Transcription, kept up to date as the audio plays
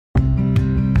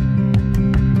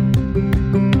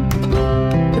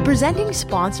presenting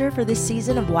sponsor for this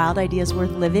season of Wild Ideas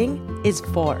Worth Living is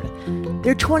Ford.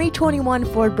 Their 2021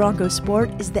 Ford Bronco Sport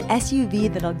is the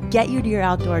SUV that'll get you to your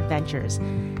outdoor adventures.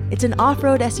 It's an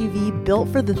off-road SUV built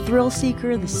for the thrill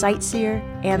seeker, the sightseer,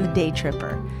 and the day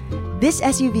tripper. This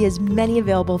SUV has many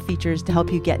available features to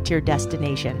help you get to your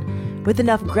destination. With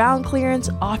enough ground clearance,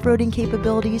 off-roading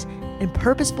capabilities, and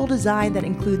purposeful design that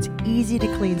includes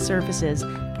easy-to-clean surfaces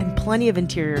and plenty of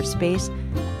interior space,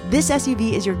 this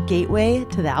SUV is your gateway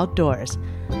to the outdoors.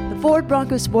 The Ford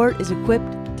Bronco Sport is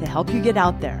equipped to help you get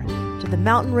out there, to the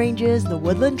mountain ranges, the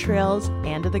woodland trails,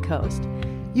 and to the coast.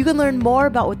 You can learn more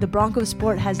about what the Bronco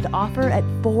Sport has to offer at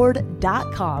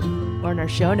Ford.com or in our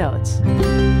show notes.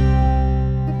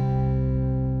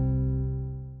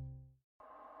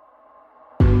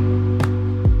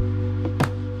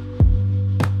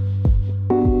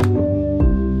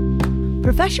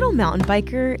 Professional mountain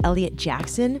biker Eliot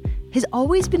Jackson has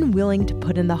always been willing to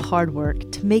put in the hard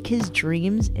work to make his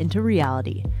dreams into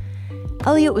reality.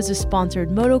 Eliot was a sponsored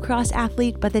motocross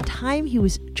athlete by the time he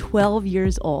was 12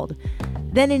 years old.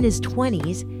 Then in his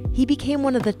 20s, he became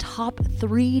one of the top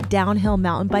 3 downhill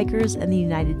mountain bikers in the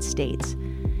United States.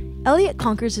 Eliot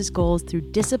conquers his goals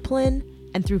through discipline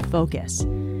and through focus.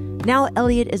 Now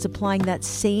Eliot is applying that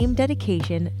same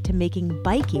dedication to making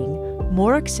biking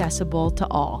more accessible to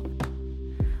all.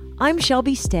 I'm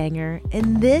Shelby Stanger,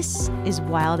 and this is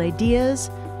Wild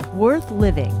Ideas Worth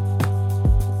Living.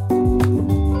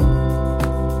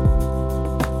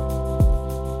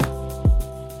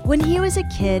 When he was a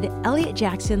kid, Eliot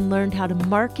Jackson learned how to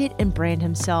market and brand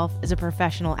himself as a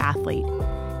professional athlete.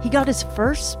 He got his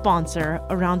first sponsor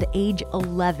around age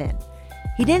 11.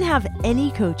 He didn't have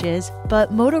any coaches,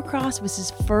 but motocross was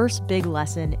his first big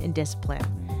lesson in discipline.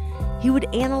 He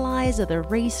would analyze other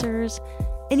racers,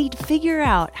 and he'd figure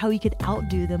out how he could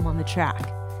outdo them on the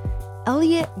track.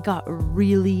 Eliot got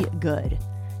really good.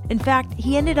 In fact,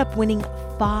 he ended up winning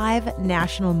 5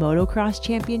 national motocross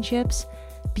championships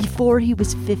before he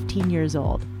was 15 years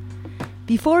old.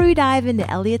 Before we dive into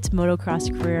Eliot's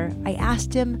motocross career, I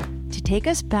asked him to take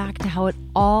us back to how it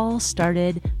all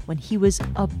started when he was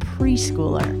a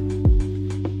preschooler.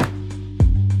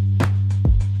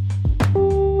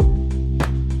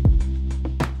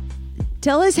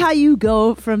 Tell us how you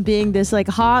go from being this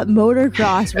hot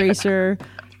motocross racer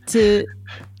to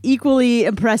equally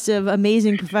impressive,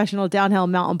 amazing professional downhill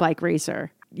mountain bike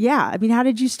racer. Yeah, I mean, how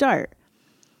did you start?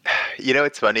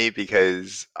 It's funny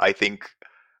because I think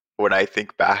when I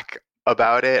think back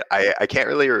about it, I can't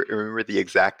really remember the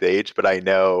exact age, but I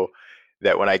know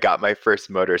that when I got my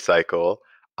first motorcycle,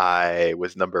 I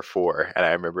was number 4, and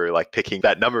I remember picking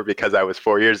that number because I was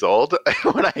 4 years old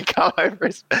when I got my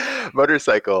first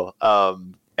motorcycle.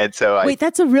 And so Wait,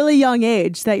 that's a really young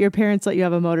age that your parents let you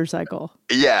have a motorcycle.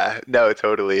 Yeah, no,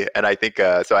 totally. And I think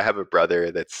so. I have a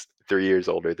brother that's 3 years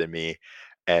older than me,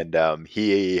 and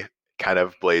he kind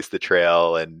of blazed the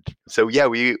trail. And so yeah,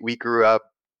 we grew up,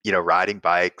 riding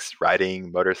bikes,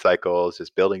 riding motorcycles,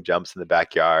 just building jumps in the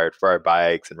backyard for our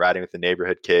bikes and riding with the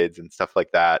neighborhood kids and stuff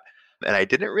like that. And I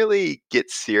didn't really get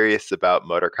serious about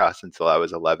motocross until I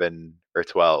was 11 or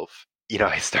 12.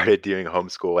 I started doing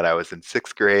homeschool when I was in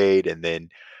 6th grade, and then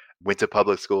went to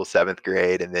public school 7th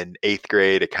grade, and then 8th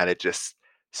grade, it kind of just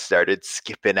started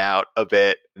skipping out a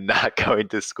bit, not going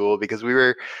to school because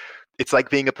it's like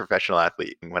being a professional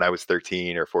athlete. When I was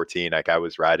 13 or 14, I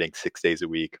was riding 6 days a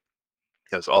week.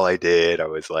 That was all I did. I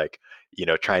was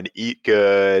trying to eat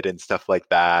good and stuff like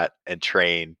that and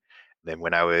train. Then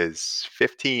when I was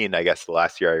 15, I guess the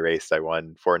last year I raced, I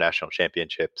won 4 national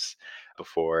championships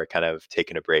before kind of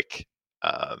taking a break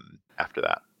after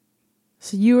that.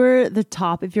 So you were the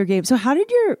top of your game. So how did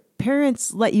your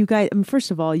parents let you guys, first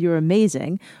of all, you're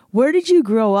amazing. Where did you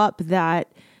grow up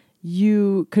that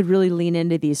you could really lean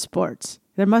into these sports?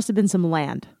 There must have been some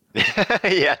land.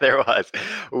 Yeah, there was.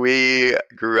 We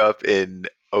grew up in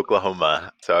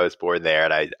Oklahoma. So I was born there,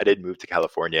 and I didn't move to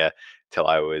California till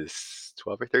I was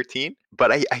 12 or 13.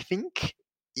 But I think,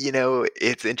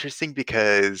 it's interesting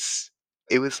because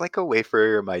it was a way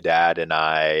for my dad and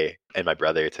I and my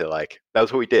brother to that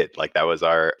was what we did. That was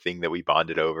our thing that we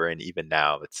bonded over. And even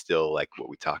now, it's still what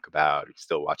we talk about. We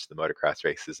still watch the motocross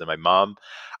races. And my mom,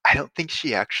 I don't think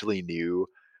she actually knew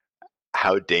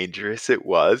how dangerous it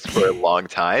was for a long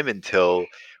time until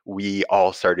we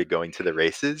all started going to the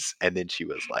races. And then she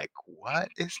was like, what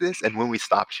is this? And when we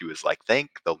stopped, she was like, thank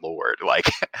the Lord.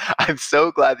 I'm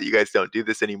so glad that you guys don't do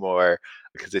this anymore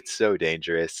because it's so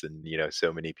dangerous. And,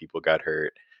 so many people got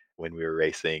hurt when we were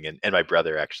racing. And my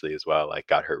brother actually as well,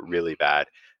 got hurt really bad.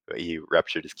 He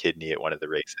ruptured his kidney at one of the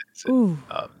races and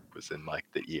was in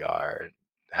the ER,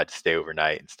 had to stay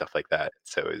overnight and stuff like that.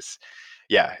 So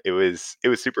Yeah, it was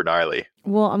super gnarly.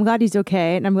 Well, I'm glad he's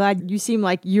okay. And I'm glad you seem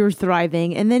like you're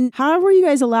thriving. And then how were you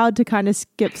guys allowed to kind of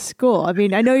skip school? I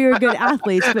mean, I know you're good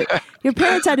athletes, but your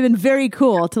parents had to have been very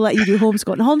cool to let you do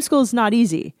homeschool. And homeschool is not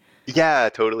easy. Yeah,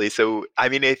 totally. So, I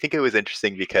mean, I think it was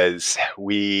interesting because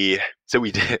we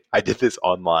did I did this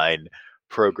online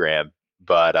program,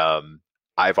 but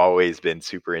I've always been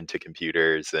super into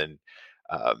computers and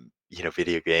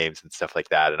video games and stuff like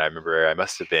that. And I remember I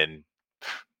must have been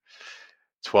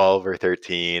 12 or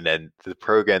 13, and the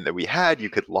program that we had, you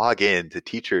could log in to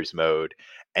teachers mode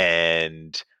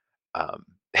and um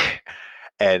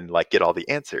and like get all the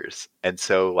answers. And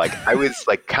so like I was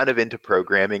like kind of into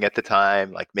programming at the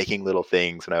time, like making little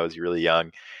things when I was really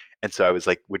young. And so I was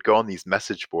like would go on these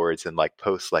message boards and like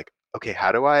post like, okay,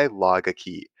 how do I log a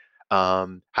key? How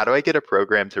do I get a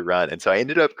program to run? And so I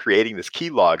ended up creating this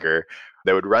key logger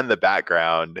that would run the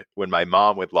background when my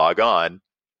mom would log on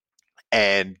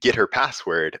and get her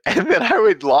password, and then I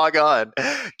would log on,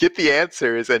 get the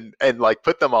answers, and like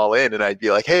put them all in, and I'd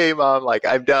be like, hey mom, like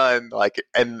I'm done, like.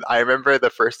 And I remember the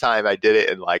first time I did it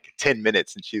in like 10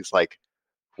 minutes, and she's like,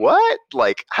 what,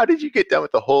 like how did you get done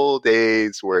with the whole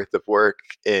day's worth of work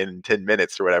in 10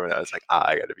 minutes or whatever? And I was like,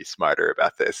 I gotta be smarter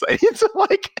about this. I need to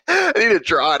like I need to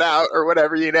draw it out or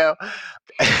whatever.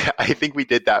 I think we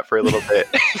did that for a little bit.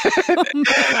 Oh,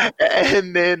 no.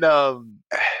 And then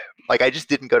like I just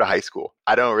didn't go to high school.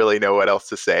 I don't really know what else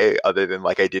to say other than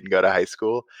like I didn't go to high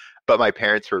school. But my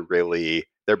parents were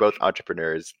they're both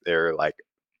entrepreneurs. They're like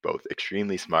both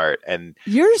extremely smart and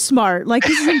You're smart. Like,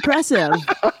 this is impressive.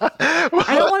 I don't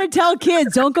well, want to tell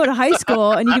kids don't go to high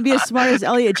school and you can be as smart as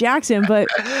Eliot Jackson, but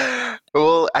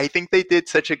well, I think they did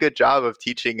such a good job of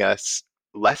teaching us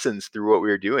lessons through what we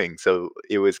were doing. So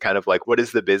it was kind of like, what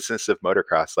is the business of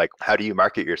motocross? Like, how do you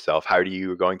market yourself? How do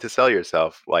you going to sell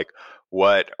yourself? Like,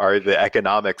 what are the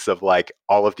economics of like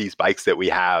all of these bikes that we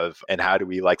have, and how do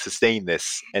we like sustain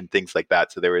this and things like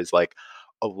that? So there was like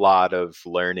a lot of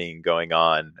learning going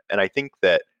on. And I think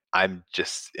that I'm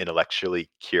just intellectually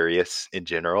curious in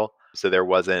general. So there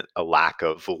wasn't a lack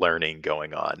of learning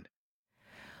going on.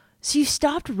 so you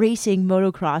stopped racing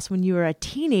motocross when you were a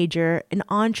teenager and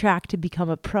on track to become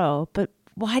a pro, but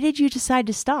why did you decide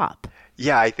to stop?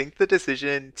 Yeah, I think the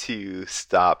decision to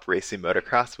stop racing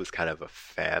motocross was kind of a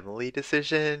family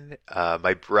decision.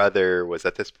 My brother was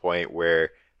at this point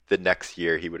where the next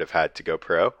year he would have had to go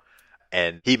pro.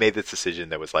 And he made this decision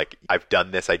that was like, I've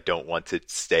done this. I don't want to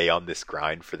stay on this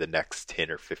grind for the next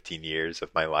 10 or 15 years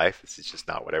of my life. This is just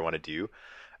not what I want to do.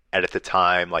 And at the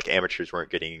time, like amateurs weren't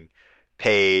getting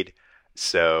paid.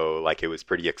 So like it was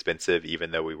pretty expensive,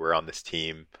 even though we were on this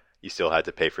team, you still had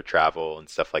to pay for travel and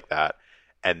stuff like that.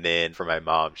 And then for my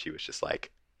mom, she was just like,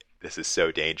 this is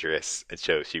so dangerous. And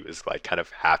so she was like kind of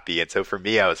happy. And so for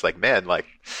me, I was like, man, like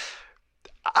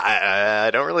I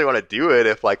don't really want to do it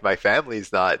if like my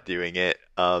family's not doing it.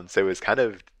 So it was kind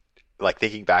of like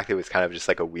thinking back, it was kind of just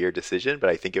like a weird decision, but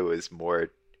I think it was more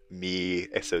me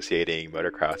associating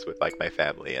motocross with like my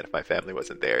family. And if my family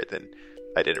wasn't there, then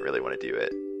I didn't really want to do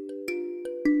it.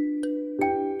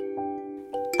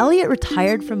 Eliot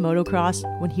retired from motocross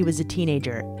when he was a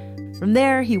teenager. From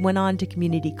there, he went on to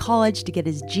community college to get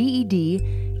his GED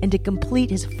and to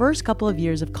complete his first couple of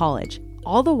years of college.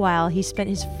 All the while, he spent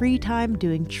his free time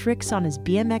doing tricks on his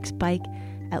BMX bike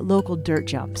at local dirt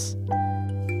jumps.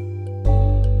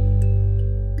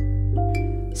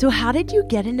 So how did you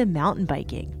get into mountain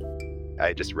biking?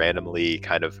 I just randomly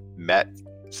kind of met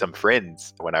some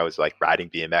friends when I was like riding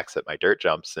BMX at my dirt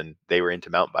jumps, and they were into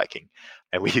mountain biking.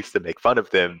 And we used to make fun of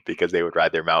them because they would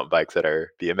ride their mountain bikes at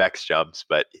our BMX jumps.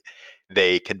 But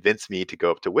they convinced me to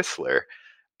go up to Whistler,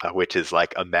 which is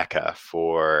like a mecca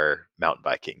for mountain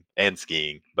biking and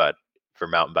skiing. But for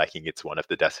mountain biking, it's one of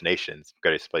the destinations,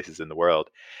 greatest places in the world.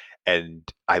 And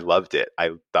I loved it.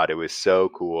 I thought it was so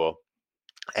cool.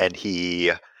 And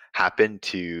he happened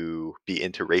to be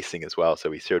into racing as well. So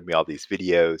he showed me all these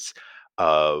videos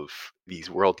of these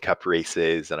World Cup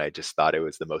races, and I just thought it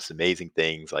was the most amazing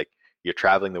things. Like you're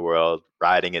traveling the world,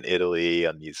 riding in Italy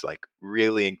on these like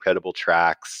really incredible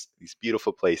tracks, these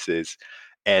beautiful places.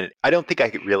 And I don't think I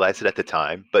could realize it at the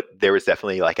time, but there was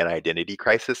definitely like an identity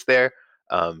crisis there,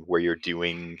 where you're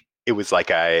doing. It was like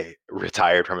I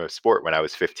retired from a sport when I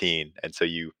was 15, and so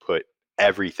you put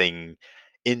everything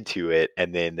into it,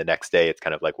 and then the next day it's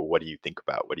kind of like, well, what do you think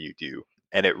about, what do you do?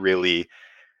 And it really,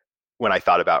 when I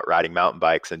thought about riding mountain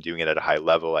bikes and doing it at a high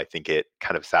level, I think it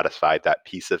kind of satisfied that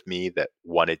piece of me that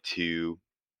wanted to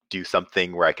do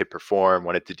something where I could perform,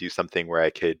 wanted to do something where I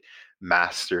could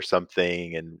master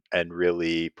something and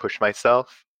really push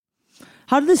myself.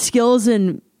 How did the skills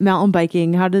in mountain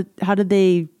biking, how did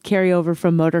they carry over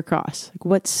from motocross? Like,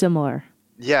 what's similar?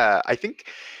 Yeah, I think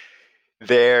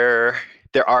there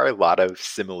there are a lot of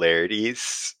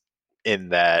similarities in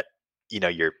that,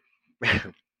 you're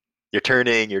you're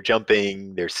turning, you're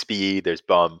jumping, there's speed, there's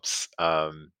bumps.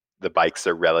 The bikes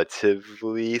are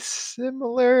relatively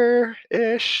similar-ish.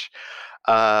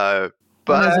 Uh,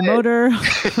 One but has a motor,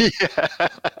 yeah.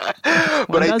 But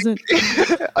one doesn't.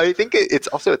 I think it's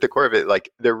also at the core of it,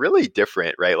 like they're really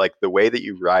different, right? Like the way that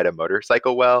you ride a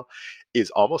motorcycle well is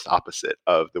almost opposite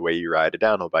of the way you ride a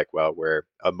downhill bike well, where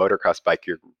a motocross bike,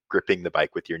 you're gripping the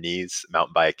bike with your knees.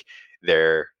 Mountain bike,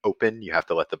 they're open. You have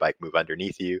to let the bike move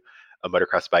underneath you. A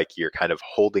motocross bike, you're kind of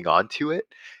holding on to it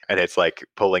and it's like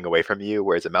pulling away from you.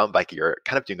 Whereas a mountain bike, you're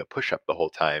kind of doing a push up the whole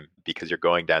time because you're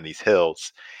going down these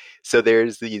hills. So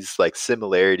there's these like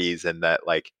similarities in that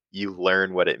like you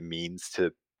learn what it means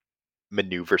to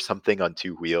maneuver something on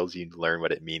two wheels. You learn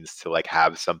what it means to like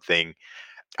have something.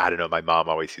 I don't know, my mom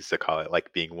always used to call it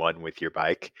like being one with your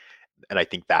bike. And I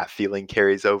think that feeling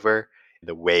carries over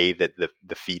the way that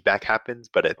the feedback happens,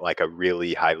 but at like a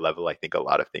really high level, I think a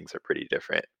lot of things are pretty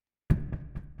different.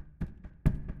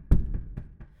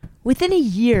 Within a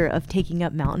year of taking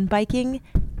up mountain biking,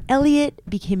 Eliot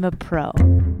became a pro.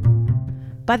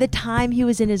 By the time he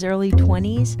was in his early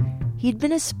 20s, he'd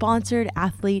been a sponsored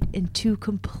athlete in two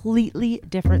completely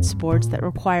different sports that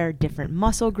require different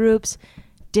muscle groups,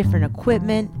 different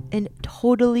equipment, and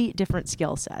totally different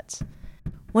skill sets.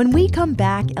 When we come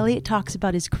back, Eliot talks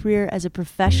about his career as a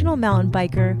professional mountain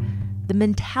biker, the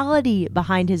mentality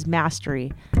behind his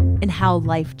mastery, and how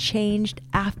life changed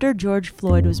after George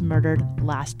Floyd was murdered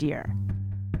last year.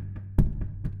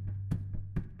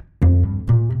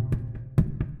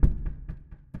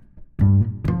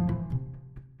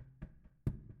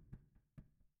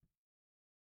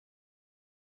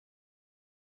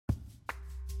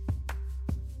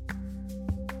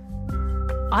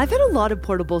 I've had a lot of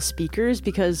portable speakers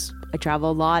because I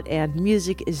travel a lot and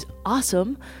music is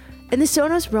awesome. And the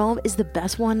Sonos Roam is the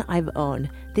best one I've owned.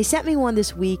 They sent me one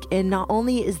this week, and not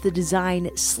only is the design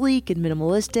sleek and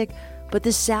minimalistic, but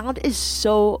the sound is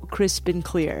so crisp and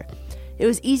clear. It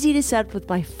was easy to set up with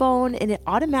my phone, and it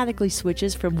automatically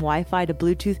switches from Wi-Fi to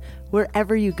Bluetooth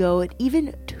wherever you go. It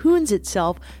even tunes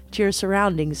itself to your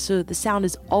surroundings, so the sound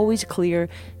is always clear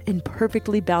and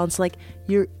perfectly balanced, like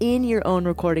you're in your own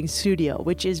recording studio,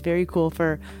 which is very cool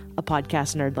for a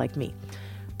podcast nerd like me.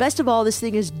 Best of all, this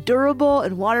thing is durable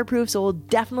and waterproof, so will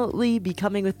definitely be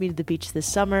coming with me to the beach this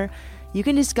summer. You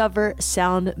can discover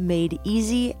sound made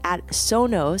easy at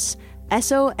Sonos,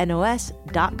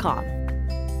 Sonos.com.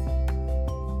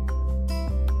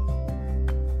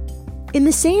 In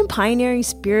the same pioneering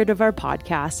spirit of our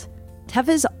podcast, Teva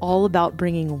is all about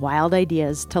bringing wild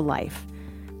ideas to life.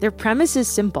 Their premise is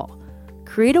simple: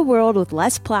 create a world with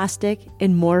less plastic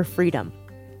and more freedom.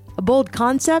 A bold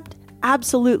concept?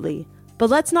 Absolutely. But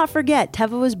let's not forget,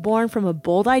 Teva was born from a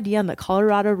bold idea on the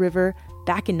Colorado River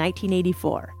back in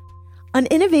 1984. An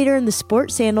innovator in the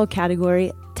sport sandal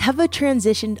category, Teva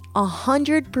transitioned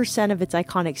 100% of its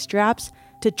iconic straps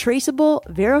to traceable,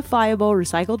 verifiable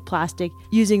recycled plastic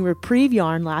using Repreve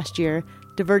yarn last year,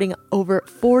 diverting over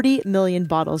 40 million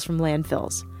bottles from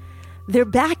landfills. They're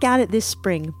back at it this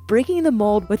spring, breaking the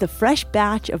mold with a fresh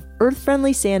batch of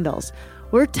earth-friendly sandals.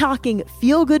 We're talking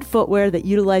feel-good footwear that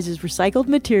utilizes recycled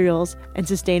materials and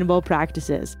sustainable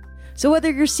practices. So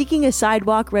whether you're seeking a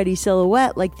sidewalk-ready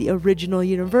silhouette like the original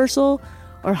Universal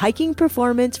or hiking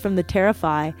performance from the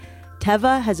Terrify,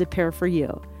 Teva has a pair for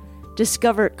you.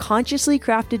 Discover consciously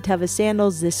crafted Teva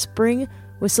sandals this spring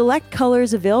with select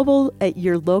colors available at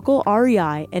your local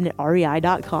REI and at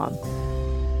rei.com.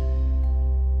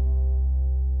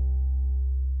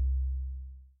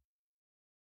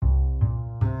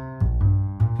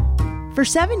 For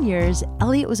 7 years,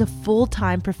 Eliot was a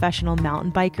full-time professional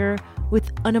mountain biker with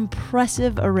an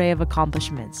impressive array of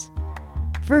accomplishments.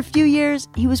 For a few years,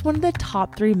 he was one of the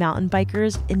top 3 mountain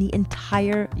bikers in the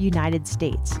entire United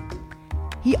States.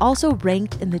 He also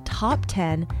ranked in the top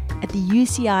 10 at the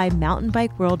UCI Mountain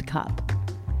Bike World Cup.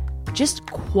 Just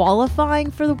qualifying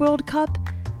for the World Cup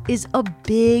is a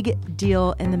big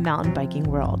deal in the mountain biking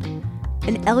world.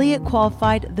 And Eliot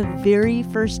qualified the very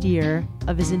first year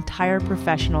of his entire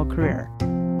professional career.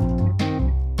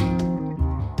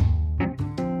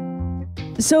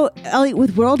 So, Eliot,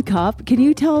 with World Cup, can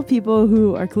you tell people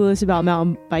who are clueless about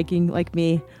mountain biking like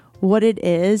me what it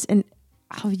is and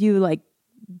how you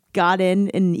got in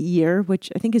a year,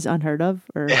 which I think is unheard of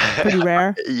or pretty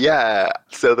rare? Yeah.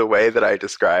 So the way that I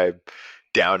describe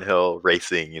downhill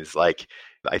racing is I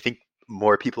think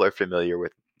more people are familiar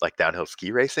with like downhill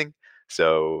ski racing.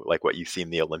 So like what you see in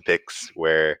the Olympics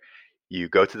where You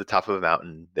go to the top of a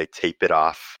mountain, they tape it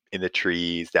off in the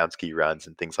trees, down ski runs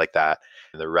and things like that.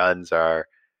 And the runs are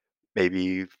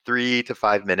maybe 3 to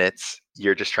 5 minutes.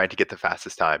 You're just trying to get the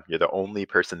fastest time. You're the only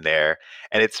person there.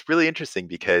 And it's really interesting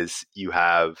because you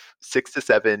have 6 to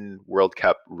 7 World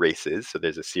Cup races. So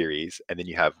there's a series, and then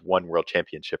you have one World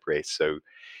Championship race. So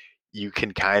you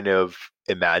can kind of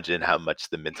imagine how much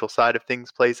the mental side of things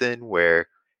plays in, where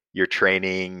you're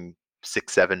training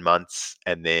 6, 7 months,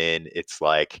 and then it's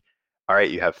like, all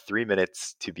right, you have 3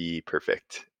 minutes to be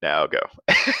perfect. Now go.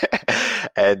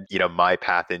 And, my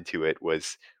path into it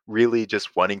was really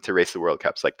just wanting to race the World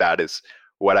Cups. Like that is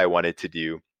what I wanted to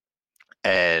do.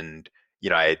 And,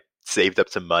 I had saved up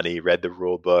some money, read the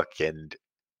rule book, and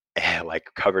like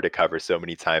cover to cover so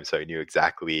many times. So I knew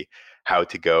exactly how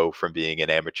to go from being an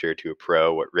amateur to a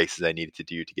pro, what races I needed to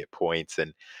do to get points.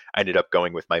 And I ended up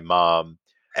going with my mom.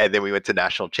 And then we went to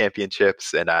national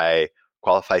championships and I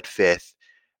qualified fifth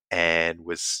and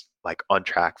was like on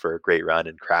track for a great run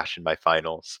and crashed in my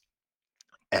finals.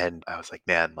 And I was like,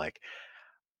 man, like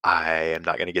I am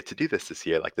not going to get to do this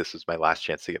year. Like this was my last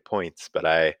chance to get points, but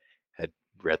I had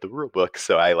read the rule book.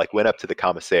 So I like went up to the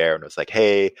commissaire and was like,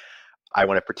 hey, I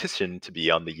want to petition to be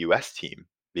on the US team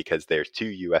because there's 2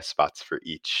 US spots for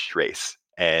each race.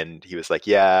 And he was like,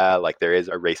 yeah, like there is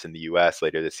a race in the US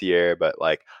later this year, but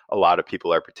like a lot of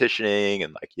people are petitioning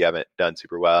and like you haven't done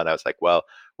super well. And I was like, well,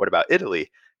 what about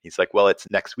Italy? He's like, well,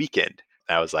 it's next weekend.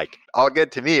 And I was like, all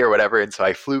good to me or whatever. And so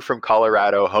I flew from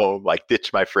Colorado home, like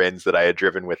ditched my friends that I had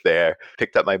driven with there,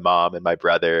 picked up my mom and my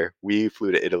brother. We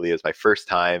flew to Italy. It was my first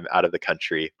time out of the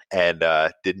country and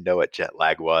didn't know what jet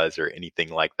lag was or anything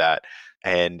like that.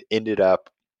 And ended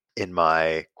up in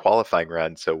my qualifying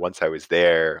run. So once I was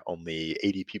there, only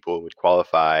 80 people would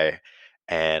qualify.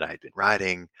 And I'd been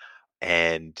riding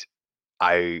and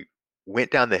I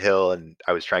went down the hill and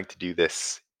I was trying to do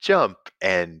this jump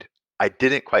and I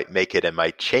didn't quite make it and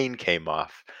my chain came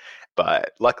off.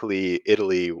 But luckily,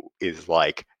 Italy is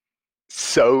like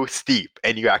so steep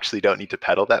and you actually don't need to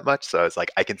pedal that much. So I was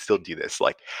like, I can still do this.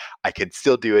 Like, I can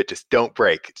still do it. Just don't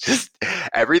break. Just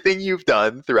everything you've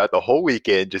done throughout the whole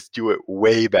weekend, just do it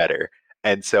way better.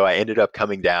 And so I ended up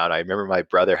coming down. I remember my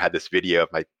brother had this video of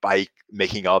my bike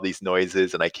making all these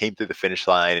noises, and I came through the finish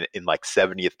line in like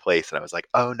 70th place. And I was like,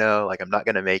 oh no, like I'm not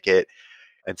going to make it.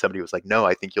 And somebody was like, no,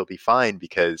 I think you'll be fine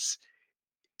because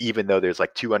even though there's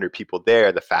like 200 people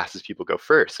there, the fastest people go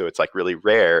first. So it's like really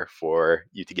rare for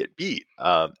you to get beat.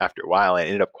 After a while, I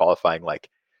ended up qualifying like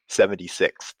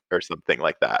 76th or something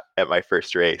like that at my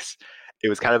first race. It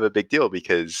was kind of a big deal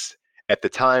because at the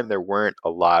time there weren't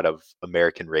a lot of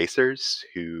American racers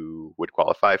who would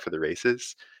qualify for the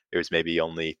races. There was maybe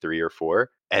only 3 or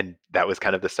 4. And that was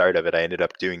kind of the start of it. I ended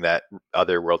up doing that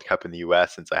other World Cup in the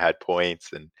US since I had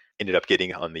points and ended up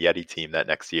getting on the Yeti team that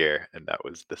next year. And that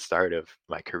was the start of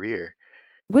my career.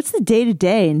 What's the day to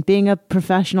day in being a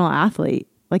professional athlete?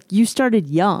 Like you started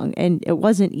young and it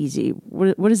wasn't easy.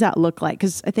 What does that look like?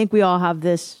 Because I think we all have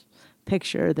this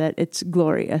picture that it's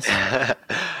glorious.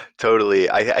 Totally.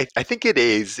 I think it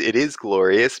is. It is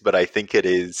glorious, but I think it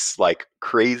is like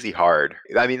crazy hard.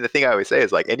 I mean, the thing I always say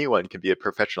is like anyone can be a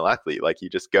professional athlete. Like you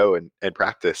just go and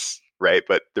practice, right?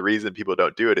 But the reason people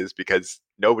don't do it is because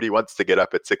nobody wants to get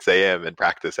up at 6 a.m. and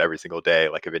practice every single day.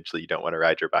 Like eventually you don't want to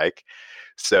ride your bike.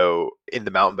 So in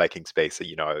the mountain biking space,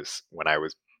 when I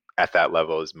was at that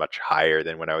level, it was much higher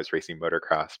than when I was racing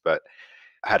motocross. But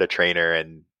I had a trainer,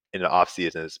 and in the off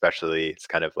season especially, it's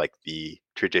kind of like the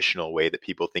traditional way that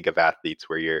people think of athletes,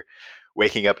 where you're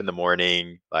waking up in the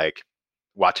morning, like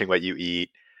watching what you eat,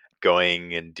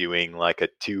 going and doing like a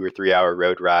 2 or 3 hour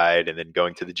road ride, and then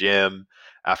going to the gym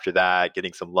after that,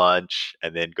 getting some lunch,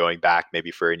 and then going back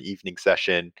maybe for an evening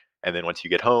session. And then once you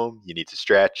get home, you need to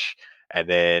stretch. And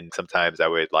then sometimes I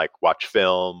would like watch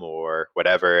film or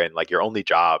whatever. And like your only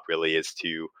job really is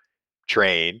to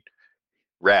train,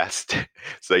 rest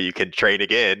so you can train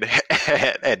again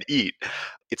and eat.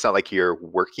 It's not like you're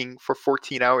working for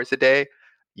 14 hours a day.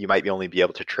 You might only be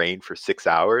able to train for 6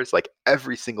 hours. Like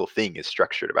every single thing is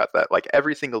structured about that. Like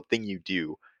every single thing you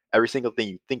do, every single thing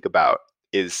you think about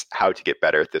is how to get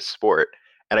better at this sport.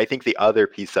 And I think the other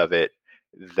piece of it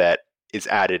that is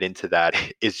added into that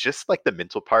is just like the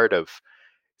mental part of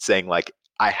saying like,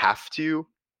 I have to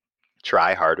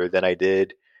try harder than I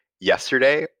did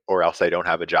yesterday or else I don't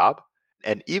have a job.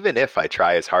 And even if I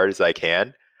try as hard as I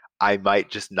can, I might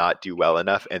just not do well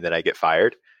enough and then I get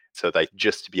fired. So like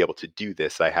just to be able to do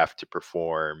this, I have to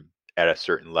perform at a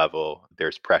certain level.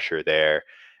 There's pressure there.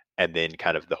 And then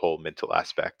kind of the whole mental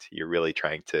aspect. You're really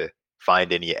trying to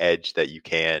find any edge that you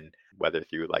can, whether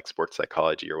through like sports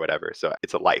psychology or whatever. So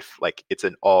it's a life, like it's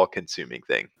an all consuming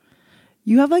thing.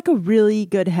 You have like a really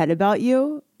good head about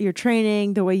you, your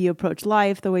training, the way you approach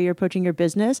life, the way you're approaching your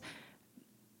business.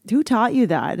 Who taught you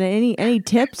that? Any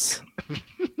tips?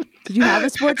 Did you have a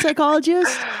sports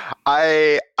psychologist?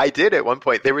 I did at one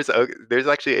point. There's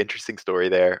actually an interesting story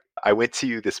there. I went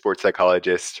to the sports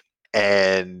psychologist,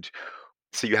 and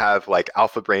so you have like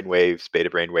alpha brain waves,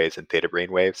 beta brain waves, and theta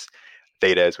brain waves.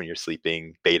 Theta is when you're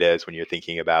sleeping, beta is when you're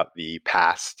thinking about the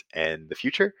past and the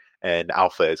future, and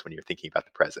alpha is when you're thinking about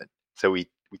the present. So we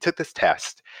took this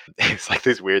test. It's like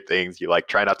these weird things. You like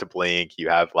try not to blink. You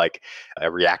have like a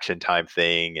reaction time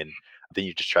thing, and then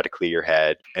you just try to clear your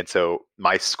head. And so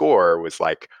my score was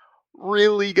like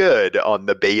really good on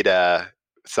the beta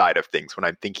side of things when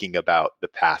I'm thinking about the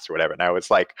past or whatever. And I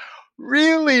was like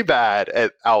really bad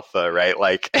at alpha, right?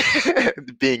 Like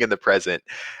being in the present.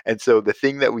 And so the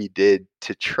thing that we did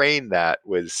to train that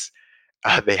was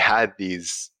they had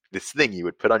this thing you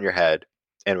would put on your head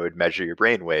and it would measure your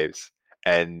brain waves.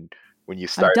 And when you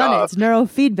I've start done it. off, It's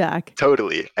neurofeedback.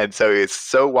 totally. And so it's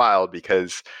so wild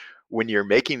because when you're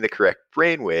making the correct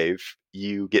brainwave,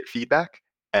 you get feedback.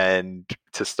 And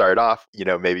to start off,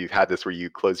 maybe you've had this where you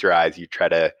close your eyes, you try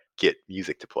to get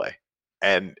music to play.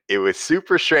 And it was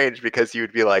super strange because you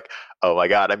would be like, oh my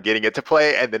God, I'm getting it to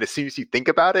play. And then as soon as you think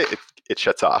about it, it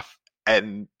shuts off.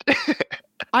 And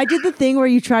I did the thing where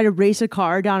you try to race a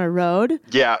car down a road.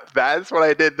 yeah, that's what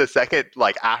I did the second,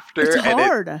 like after. It's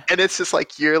hard. And it's just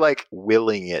like, you're like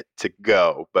willing it to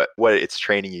go. But what it's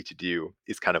training you to do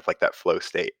is kind of like that flow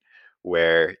state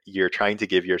where you're trying to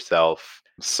give yourself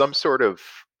some sort of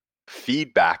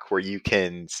feedback where you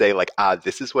can say like,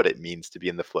 this is what it means to be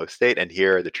in the flow state. And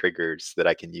here are the triggers that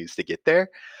I can use to get there.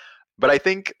 But I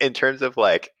think in terms of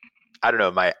like, I don't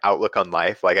know, my outlook on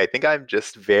life, like I think I'm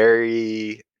just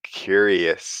very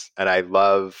curious and I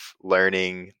love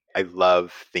learning. I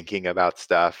love thinking about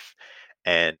stuff.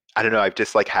 And I don't know, I've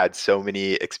just like had so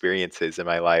many experiences in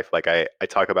my life. Like I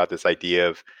talk about this idea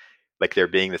of like there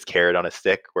being this carrot on a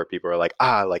stick where people are like,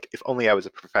 like if only I was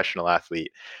a professional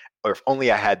athlete, or if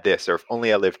only I had this, or if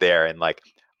only I lived there. And like,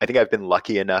 I think I've been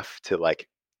lucky enough to like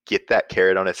get that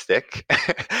carrot on a stick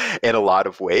in a lot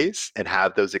of ways and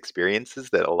have those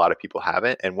experiences that a lot of people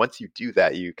haven't. And once you do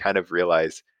that, you kind of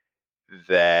realize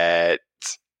that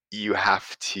you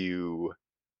have to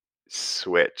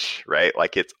switch, right?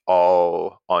 Like it's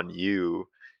all on you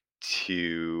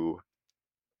to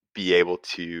be able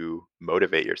to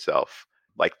motivate yourself.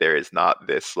 Like there is not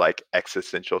this like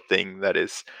existential thing that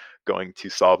is going to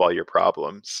solve all your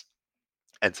problems.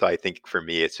 And so I think for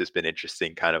me, it's just been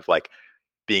interesting kind of like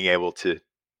being able to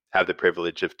have the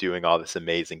privilege of doing all this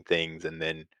amazing things and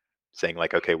then saying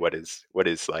like, okay, what is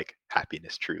like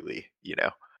happiness truly,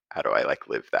 how do I like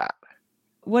live that?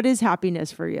 What is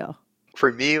happiness for you?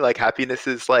 For me, like happiness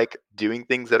is like doing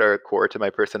things that are core to my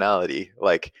personality.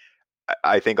 Like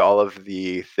I think all of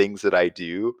the things that I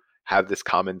do have this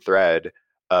common thread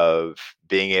of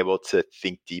being able to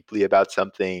think deeply about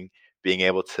something, being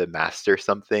able to master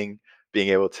something, being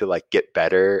able to like get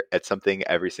better at something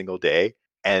every single day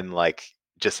and like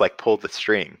just like pull the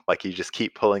string. Like you just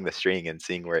keep pulling the string and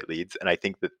seeing where it leads. And I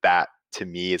think that to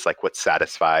me is like what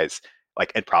satisfies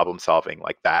like in problem solving,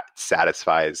 like that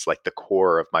satisfies like the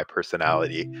core of my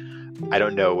personality. I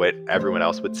don't know what everyone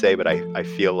else would say, but I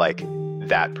feel like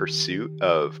that pursuit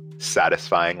of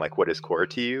satisfying like what is core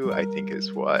to you, I think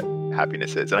is what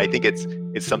happiness is. And I think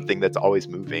it's something that's always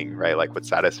moving, right? Like what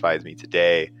satisfies me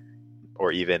today,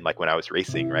 or even like when I was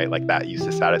racing, right? Like that used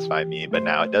to satisfy me, but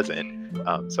now it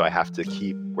doesn't. So I have to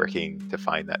keep working to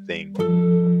find that thing.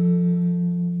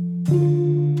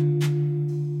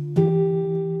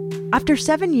 After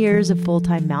 7 years of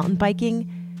full-time mountain biking,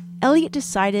 Eliot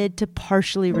decided to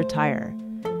partially retire.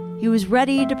 He was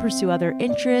ready to pursue other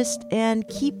interests and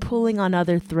keep pulling on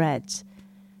other threads.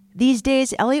 These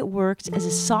days, Eliot works as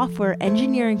a software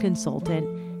engineering consultant,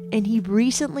 and he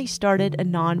recently started a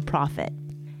nonprofit.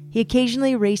 He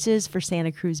occasionally races for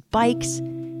Santa Cruz Bikes.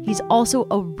 He's also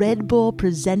a Red Bull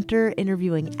presenter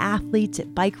interviewing athletes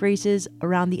at bike races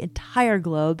around the entire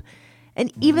globe.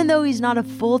 And even though he's not a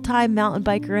full-time mountain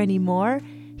biker anymore,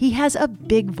 he has a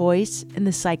big voice in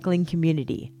the cycling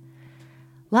community.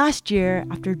 Last year,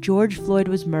 after George Floyd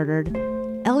was murdered,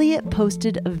 Eliot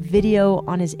posted a video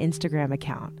on his Instagram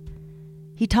account.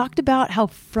 He talked about how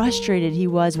frustrated he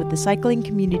was with the cycling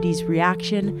community's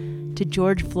reaction to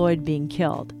George Floyd being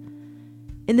killed.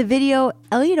 In the video,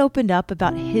 Eliot opened up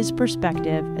about his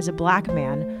perspective as a Black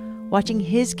man watching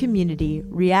his community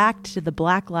react to the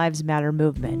Black Lives Matter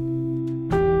movement.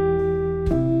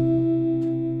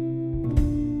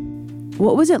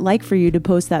 What was it like for you to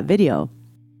post that video?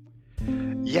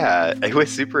 Yeah, it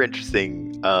was super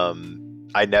interesting.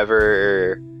 I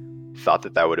never thought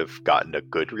that that would have gotten a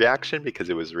good reaction because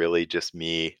it was really just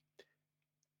me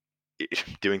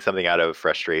doing something out of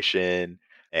frustration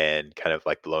and kind of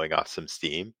like blowing off some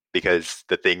steam. Because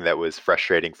the thing that was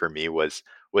frustrating for me was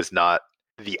not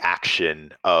the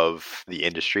action of the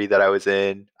industry that I was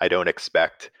in. I don't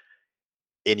expect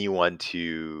anyone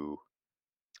to,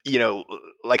 you know,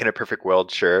 like in a perfect world,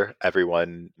 sure,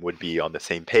 everyone would be on the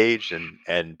same page,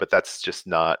 and but that's just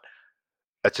not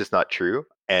true,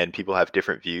 and people have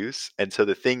different views. And so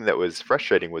the thing that was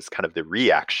frustrating was kind of the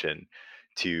reaction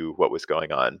to what was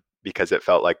going on, because it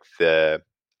felt like the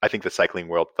I think the cycling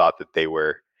world thought that they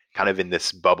were kind of in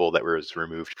this bubble that was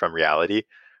removed from reality,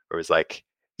 where it was like,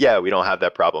 yeah, we don't have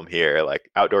that problem here, like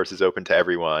outdoors is open to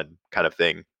everyone kind of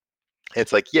thing.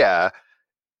 It's like, yeah,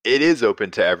 it is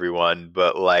open to everyone,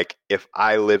 but like if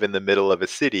I live in the middle of a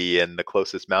city and the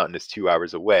closest mountain is 2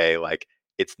 hours away, like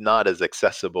it's not as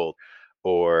accessible.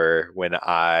 Or when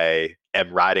I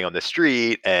am riding on the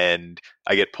street and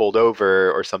I get pulled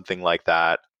over or something like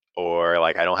that, or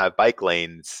like I don't have bike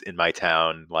lanes in my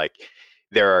town, like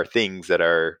there are things that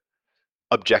are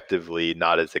objectively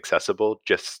not as accessible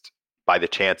just by the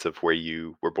chance of where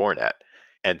you were born at.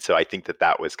 And so I think that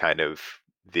that was kind of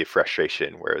the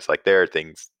frustration where it's like there are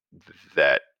things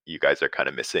that you guys are kind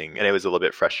of missing. And it was a little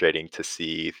bit frustrating to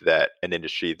see that an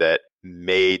industry that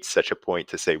made such a point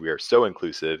to say we are so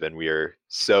inclusive and we are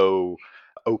so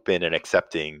open and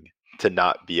accepting to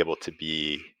not be able to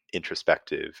be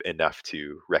introspective enough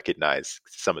to recognize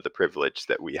some of the privilege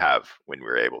that we have when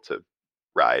we're able to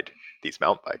ride these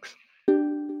mountain bikes.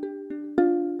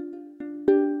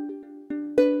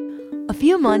 A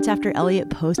few months after Eliot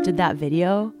posted that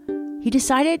video, he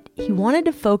decided he wanted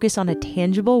to focus on a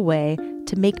tangible way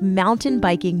to make mountain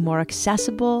biking more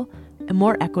accessible and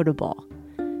more equitable.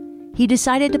 He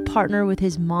decided to partner with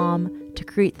his mom to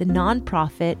create the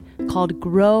nonprofit called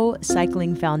Grow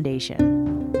Cycling Foundation.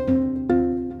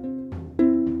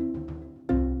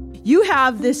 You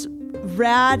have this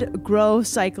rad Grow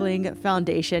Cycling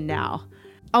Foundation now.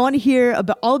 I want to hear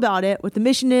all about it, what the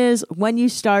mission is, when you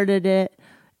started it,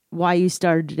 why you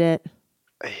started it.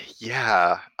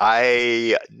 Yeah,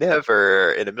 I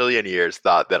never in a million years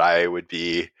thought that I would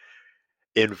be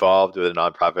involved with a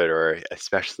nonprofit or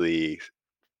especially,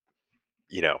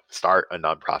 start a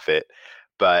nonprofit.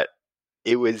 But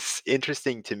it was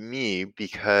interesting to me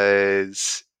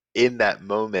because in that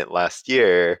moment last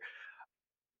year,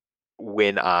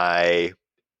 when I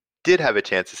did have a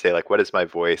chance to say, like, what is my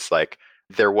voice? Like,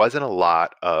 there wasn't a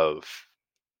lot of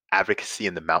advocacy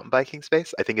in the mountain biking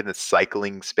space. I think in the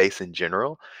cycling space in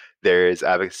general, there's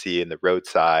advocacy in the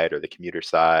roadside or the commuter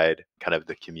side, kind of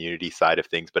the community side of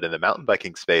things. But in the mountain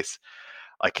biking space,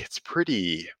 like it's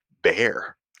pretty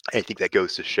bare. I think that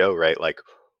goes to show, right? Like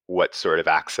what sort of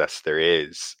access there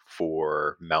is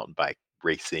for mountain bike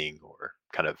racing or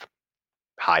kind of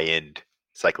high end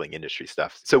cycling industry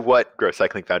stuff. So, what Grow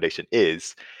Cycling Foundation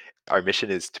is, our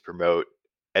mission is to promote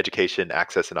education,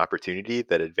 access, and opportunity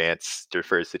that advance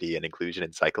diversity and inclusion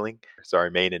in cycling. So,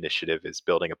 our main initiative is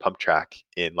building a pump track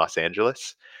in Los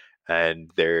Angeles.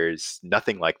 And there's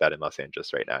nothing like that in Los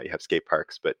Angeles right now. You have skate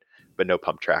parks, but no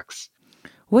pump tracks.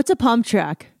 What's a pump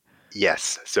track?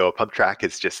 Yes. So a pump track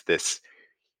is just this,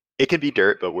 it can be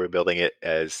dirt, but we're building it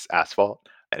as asphalt.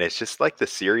 And it's just like the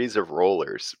series of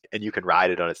rollers. And you can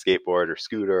ride it on a skateboard or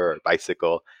scooter or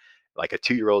bicycle. Like a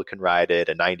 2-year-old can ride it,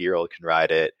 a 90-year-old can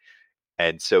ride it.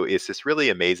 And so it's this really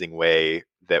amazing way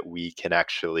that we can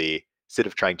actually, instead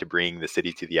of trying to bring the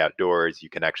city to the outdoors, you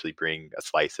can actually bring a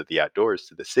slice of the outdoors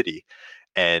to the city.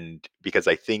 And because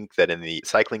I think that in the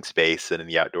cycling space and in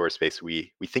the outdoor space,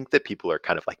 we think that people are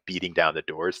kind of like beating down the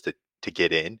doors to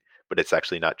get in, but it's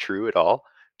actually not true at all.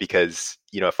 Because,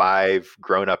 if I've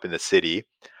grown up in the city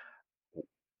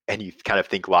and you kind of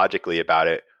think logically about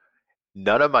it,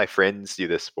 none of my friends do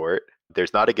this sport.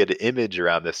 There's not a good image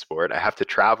around this sport. I have to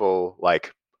travel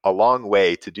like a long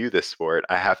way to do this sport.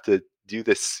 I have to do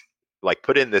this, like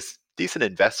put in this decent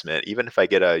investment. Even if I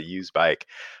get a used bike,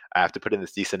 I have to put in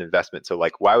this decent investment. So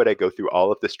like, why would I go through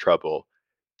all of this trouble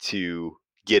to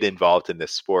get involved in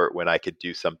this sport when I could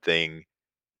do something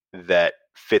that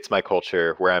fits my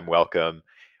culture, where I'm welcome,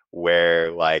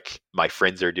 where like my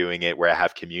friends are doing it, where I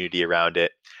have community around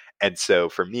it. And so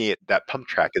for me, that pump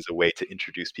track is a way to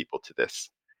introduce people to this.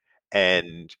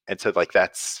 And so like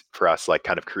that's for us like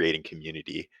kind of creating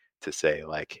community to say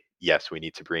like, yes, we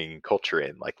need to bring culture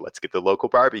in. Like let's get the local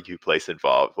barbecue place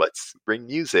involved. Let's bring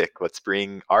music, let's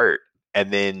bring art.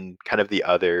 And then kind of the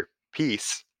other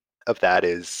piece of that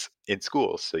is in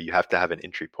schools. So you have to have an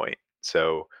entry point.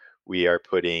 So we are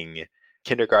putting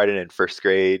kindergarten and first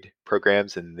grade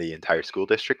programs in the entire school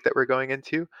district that we're going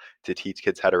into to teach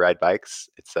kids how to ride bikes.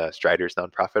 It's Strider's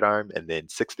nonprofit arm, and then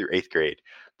 6th through 8th grade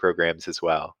programs as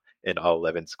well in all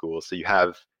 11 schools. So you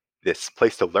have this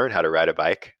place to learn how to ride a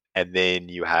bike, and then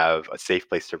you have a safe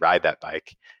place to ride that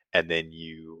bike, and then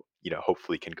you know,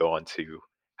 hopefully can go on to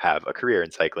have a career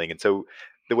in cycling. And so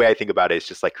the way I think about it is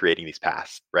just like creating these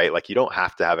paths, right? Like you don't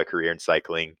have to have a career in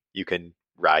cycling. You can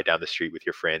ride down the street with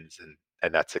your friends,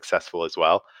 and that's successful as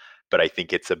well. But I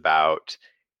think it's about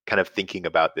kind of thinking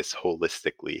about this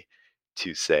holistically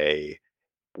to say,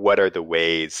 what are the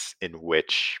ways in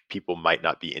which people might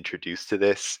not be introduced to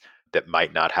this, that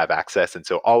might not have access? And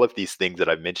so all of these things that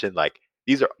I've mentioned, like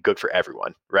these are good for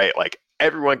everyone, right? Like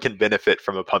everyone can benefit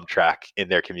from a pump track in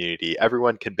their community.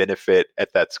 Everyone can benefit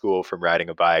at that school from riding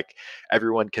a bike.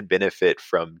 Everyone can benefit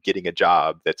from getting a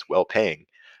job that's well paying.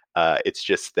 It's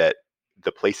just that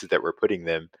the places that we're putting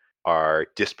them are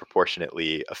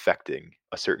disproportionately affecting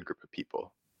a certain group of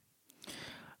people.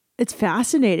 It's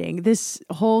fascinating. This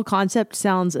whole concept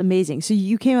sounds amazing. So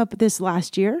you came up with this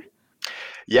last year?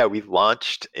 Yeah, we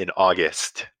launched in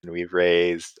August, and we've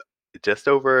raised just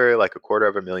over like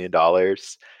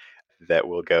 $250,000 that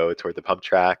will go toward the pump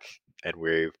track. And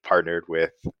we've partnered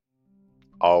with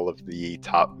all of the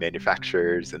top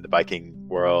manufacturers in the biking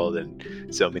world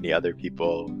and so many other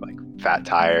people like Fat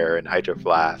Tire and Hydro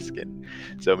Flask, and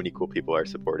so many cool people are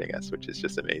supporting us, which is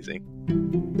just amazing.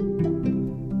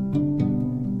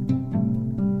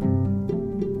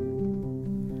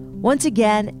 Once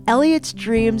again, Eliot's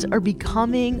dreams are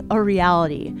becoming a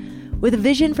reality. With a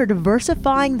vision for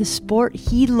diversifying the sport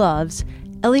he loves,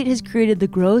 Eliot has created the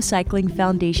Grow Cycling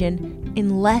Foundation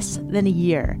in less than a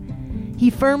year. He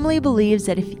firmly believes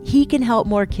that if he can help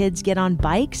more kids get on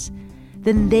bikes,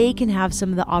 then they can have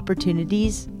some of the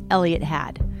opportunities Eliot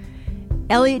had.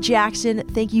 Eliot Jackson,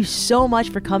 thank you so much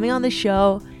for coming on the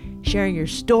show, sharing your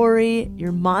story,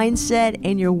 your mindset,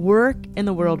 and your work in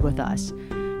the world with us.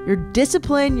 Your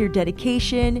discipline, your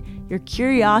dedication, your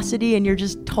curiosity, and your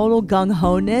just total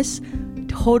gung-ho-ness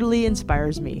totally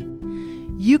inspires me.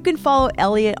 You can follow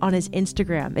Eliot on his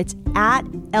Instagram. It's at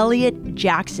Eliot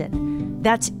Jackson.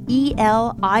 That's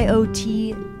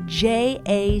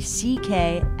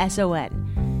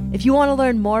ELIOTJACKSON. If you want to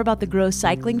learn more about the Grow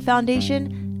Cycling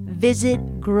Foundation,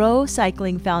 visit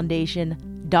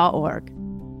growcyclingfoundation.org.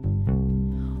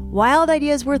 Wild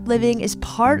Ideas Worth Living is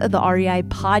part of the REI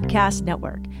Podcast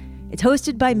Network. It's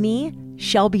hosted by me,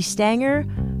 Shelby Stanger,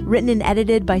 written and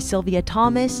edited by Sylvia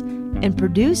Thomas, and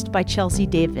produced by Chelsea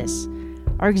Davis.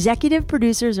 Our executive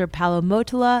producers are Paolo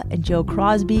Motola and Joe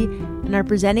Crosby, and our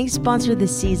presenting sponsor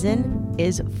this season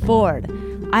is Ford.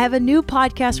 I have a new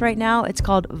podcast right now. It's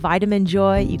called Vitamin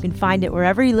Joy. You can find it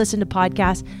wherever you listen to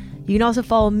podcasts. You can also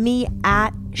follow me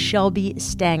at Shelby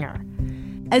Stanger.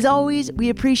 As always, we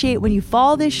appreciate when you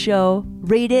follow this show,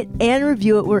 rate it, and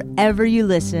review it wherever you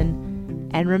listen.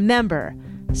 And remember,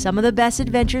 some of the best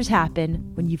adventures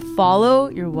happen when you follow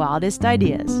your wildest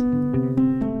ideas.